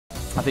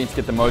I think to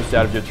get the most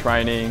out of your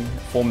training,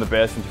 form the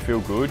best and to feel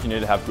good, you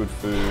need to have good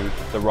food,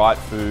 the right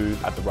food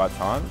at the right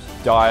times.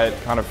 Diet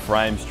kind of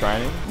frames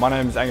training. My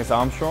name is Angus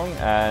Armstrong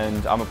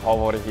and I'm a pole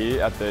vaulter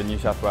here at the New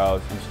South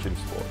Wales Institute of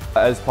Sport.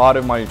 As part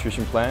of my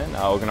nutrition plan,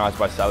 organised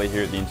by Sally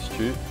here at the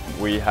Institute,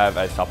 we have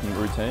a supplement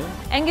routine.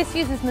 Angus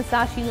uses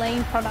Musashi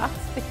lean products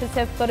because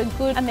they've got a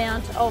good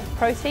amount of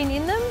protein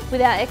in them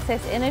without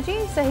excess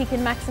energy, so he can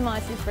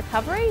maximise his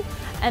recovery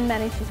and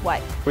manage his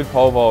weight. With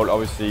pole vault,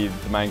 obviously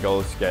the main goal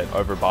is to get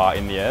over a bar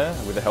in the air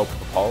with the help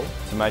of a pole.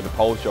 To make the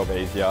pole's job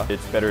easier,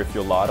 it's better if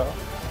you're lighter.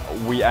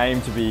 We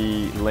aim to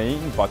be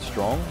lean but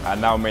strong,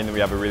 and that will mean that we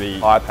have a really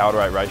high power to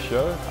weight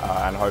ratio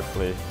and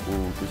hopefully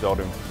will result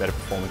in better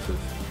performances.